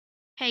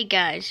Hey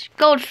guys,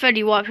 Gold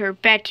Freddy Wop here,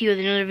 back to you with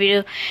another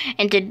video,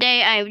 and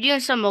today I am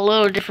doing something a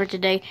little different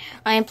today.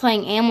 I am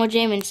playing Animal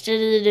Jam instead of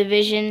The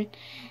Division,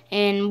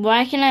 and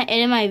why can I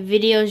edit my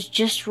videos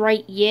just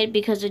right yet?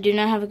 Because I do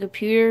not have a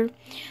computer,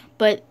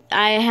 but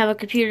I have a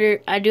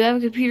computer. I do have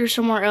a computer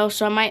somewhere else,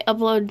 so I might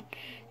upload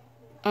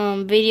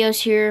videos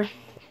here,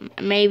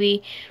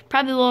 maybe,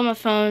 probably on my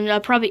phone.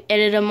 I'll probably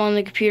edit them on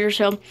the computer,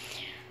 so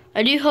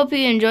I do hope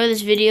you enjoy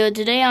this video.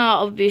 Today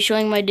I'll be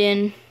showing my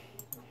den.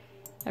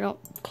 I don't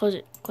close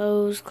it.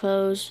 Close.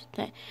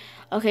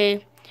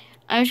 Okay,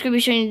 I'm just gonna be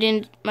showing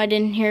you my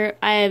den here.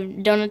 I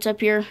have donuts up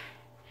here,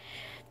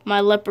 my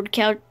leopard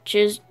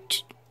couches,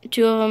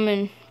 two of them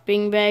in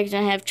bean bags,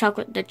 and I have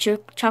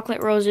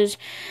chocolate roses,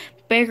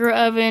 baker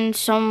oven,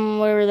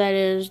 whatever that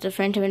is, the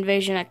Phantom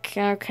Invasion, a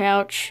counter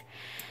couch,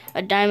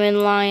 a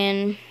diamond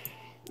lion,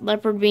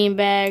 leopard bean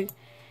bag,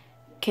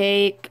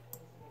 cake.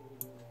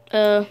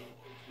 For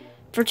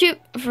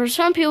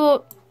some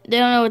people, they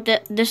don't know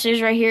what this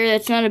is right here.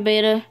 That's not a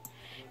beta.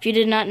 If you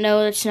did not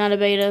know, that's not a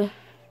beta,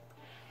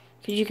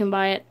 because you can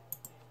buy it.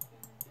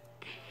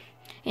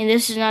 And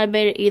this is not a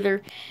beta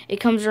either. It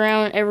comes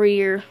around every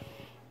year.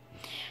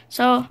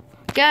 So,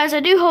 guys,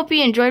 I do hope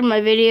you enjoyed my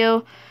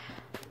video.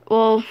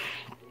 Well,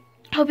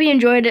 hope you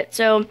enjoyed it.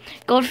 So,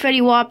 Gold Freddy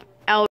Wop.